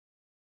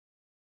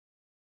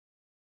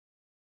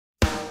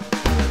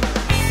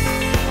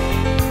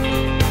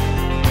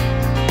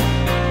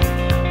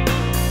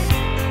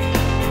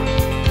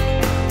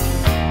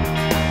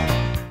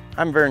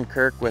I'm Vern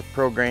Kirk with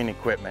ProGrain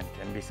Equipment,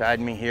 and beside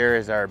me here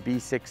is our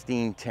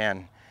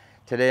B-1610.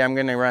 Today I'm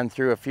going to run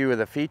through a few of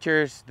the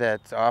features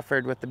that's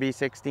offered with the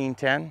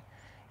B-1610.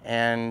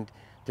 And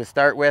to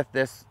start with,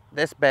 this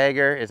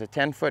bagger is a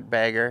 10-foot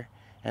bagger,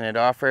 and it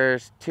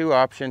offers two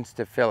options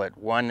to fill it.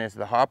 One is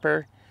the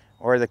hopper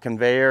or the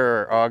conveyor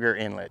or auger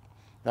inlet.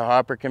 The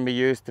hopper can be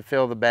used to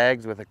fill the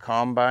bags with a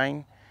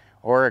combine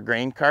or a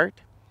grain cart,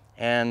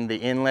 and the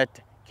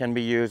inlet can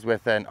be used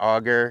with an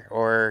auger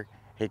or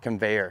a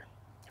conveyor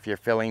if you're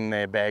filling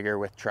the bagger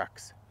with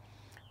trucks.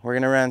 We're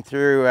going to run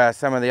through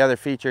some of the other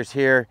features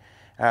here.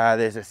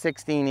 There's a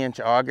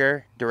 16-inch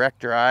auger, direct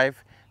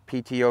drive.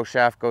 PTO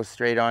shaft goes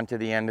straight onto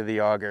the end of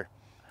the auger.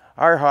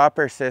 Our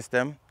hopper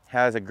system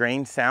has a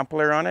grain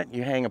sampler on it.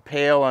 You hang a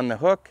pail on the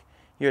hook,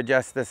 you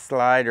adjust the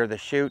slide or the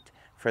chute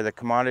for the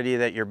commodity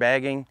that you're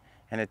bagging,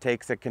 and it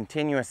takes a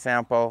continuous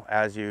sample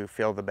as you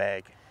fill the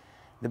bag.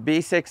 The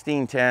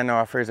B-1610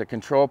 offers a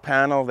control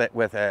panel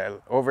with an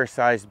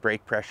oversized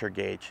brake pressure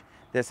gauge.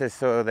 This is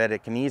so that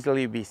it can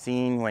easily be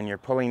seen when you're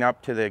pulling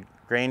up to the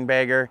grain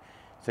bagger,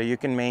 so you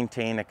can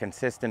maintain a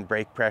consistent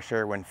brake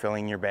pressure when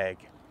filling your bag.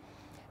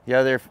 The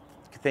other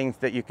things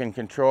that you can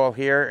control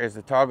here is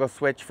the toggle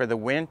switch for the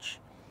winch.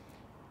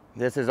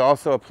 This is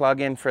also a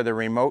plug-in for the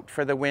remote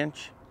for the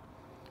winch,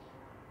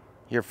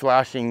 your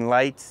flashing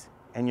lights,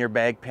 and your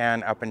bag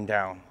pan up and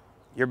down.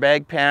 Your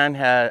bag pan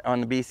on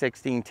the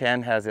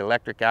B-1610 has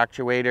electric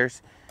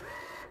actuators,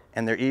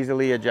 and they're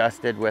easily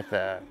adjusted with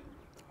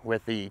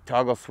the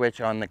toggle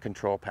switch on the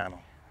control panel.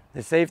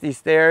 The safety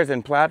stairs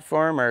and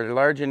platform are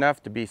large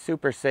enough to be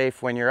super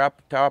safe when you're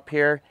up top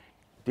here,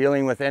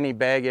 dealing with any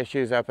bag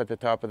issues up at the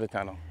top of the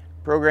tunnel.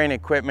 ProGrain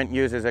Equipment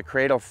uses a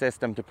cradle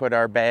system to put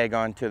our bag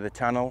onto the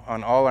tunnel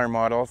on all our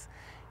models.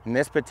 In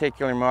this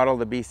particular model,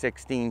 the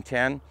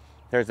B-1610,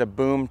 there's a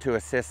boom to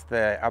assist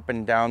the up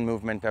and down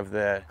movement of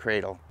the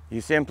cradle.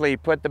 You simply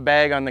put the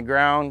bag on the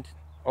ground,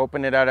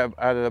 open it out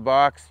of the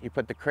box, you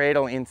put the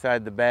cradle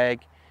inside the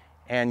bag,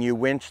 and you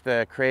winch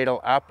the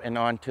cradle up and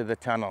onto the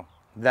tunnel.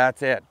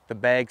 That's it. The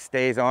bag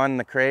stays on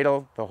the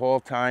cradle the whole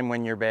time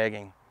when you're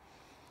bagging.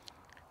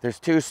 There's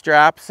two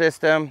strap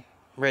system.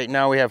 Right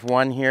now we have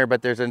one here,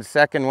 but there's a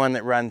second one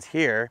that runs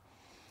here.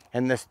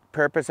 And the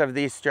purpose of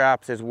these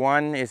straps is,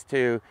 one is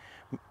to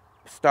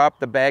stop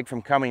the bag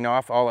from coming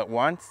off all at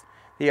once.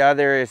 The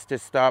other is to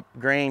stop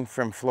grain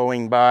from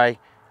flowing by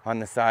on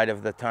the side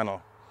of the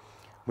tunnel.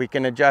 We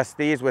can adjust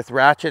these with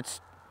ratchets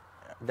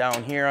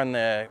down here on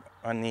the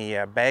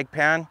bag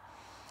pan,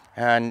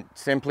 and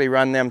simply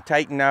run them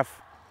tight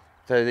enough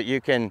so that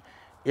you can,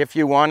 if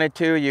you wanted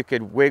to, you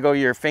could wiggle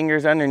your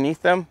fingers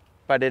underneath them,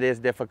 but it is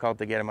difficult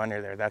to get them under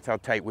there. That's how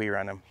tight we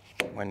run them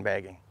when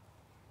bagging.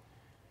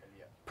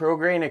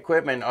 ProGrain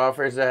Equipment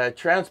offers a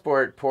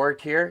transport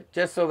port here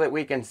just so that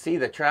we can see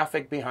the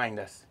traffic behind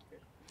us.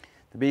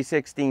 The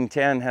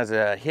B-1610 has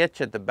a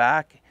hitch at the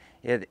back.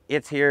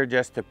 It's here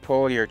just to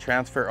pull your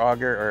transfer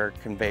auger or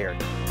conveyor.